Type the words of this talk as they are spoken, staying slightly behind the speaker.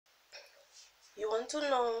You want to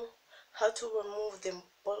know how to remove the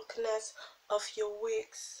bulkiness of your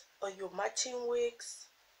wigs or your matching wigs?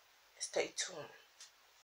 Stay tuned.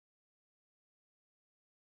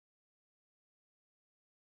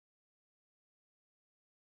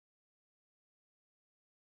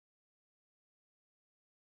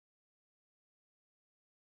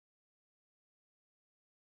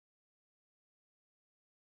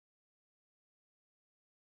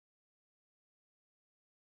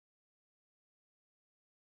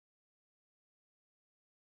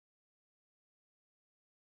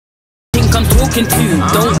 I'm talking to.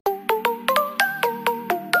 Don't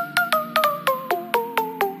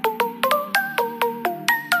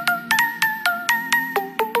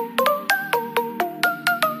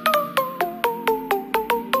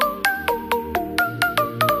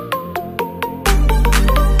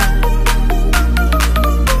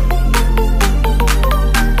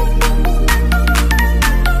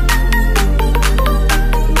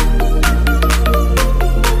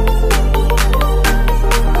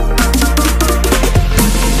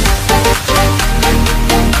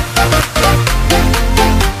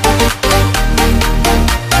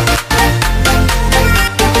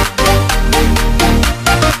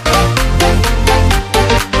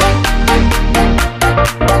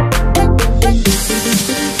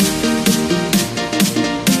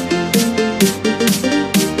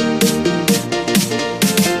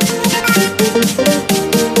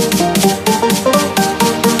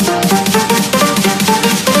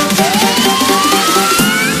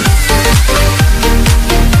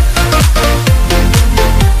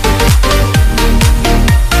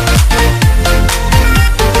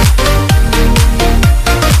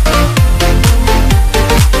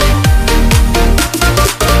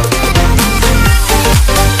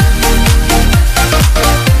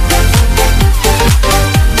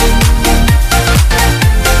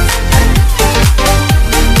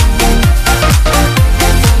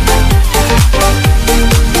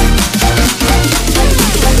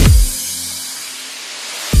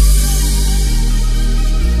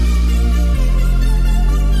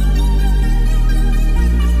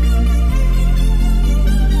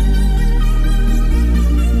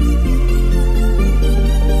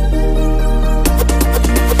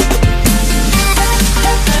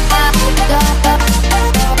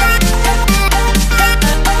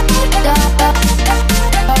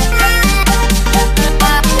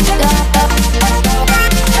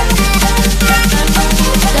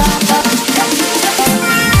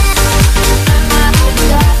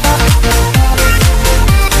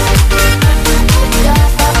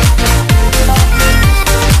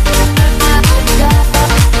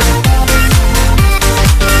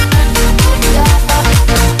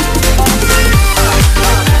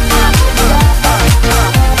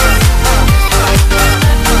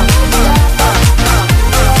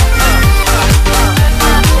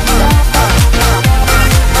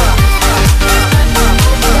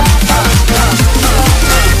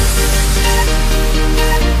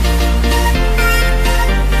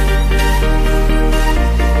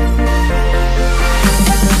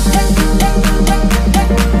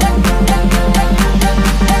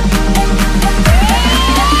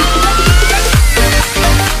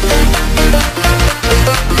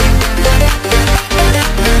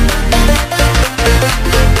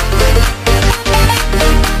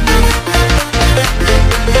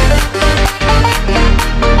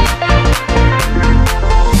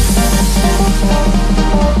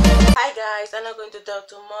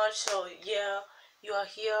too much. So yeah, you are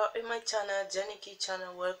here in my channel, Jenny Key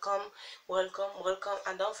channel. Welcome,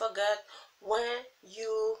 and don't forget, when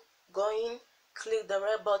you going, click the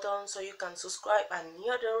red button so you can subscribe, and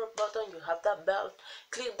near the red button you have that bell.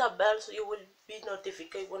 Click that bell so you will be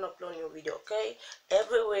notified when I upload your video. Okay,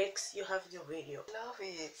 every week you have your video. Love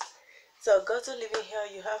it. So go to living here,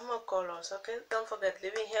 you have more colors. Okay, don't forget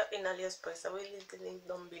living here in AliExpress. I will leave the link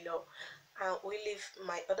down below, and we leave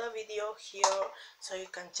my other video here so you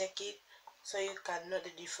can check it, so you can know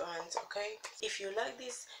the difference. Okay, if you like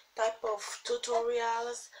this type of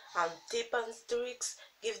tutorials and tips and tricks,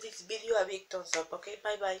 give this video a big thumbs up. Okay,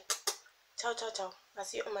 bye bye, ciao ciao ciao. I'll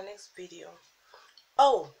see you in my next video.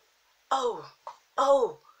 Oh,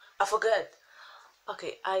 I forgot.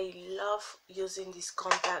 Okay, I love using these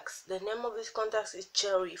contacts. The name of these contacts is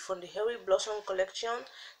Cherry from the Herrys Blossom collection.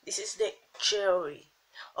 This is the Cherry.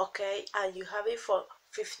 Okay, and you have it for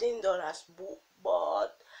 $15,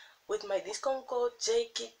 but with my discount code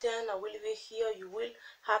JK10, I will leave it here. You will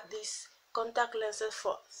have these contact lenses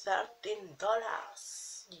for $13.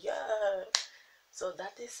 Yeah, so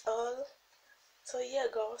that is all. So yeah,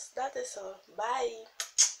 girls, that is all. Bye.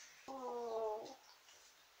 Oh,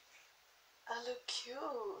 I I look cute.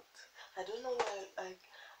 I don't know why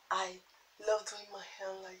I love doing my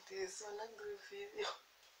hair like this when I do a video.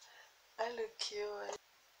 I look cute.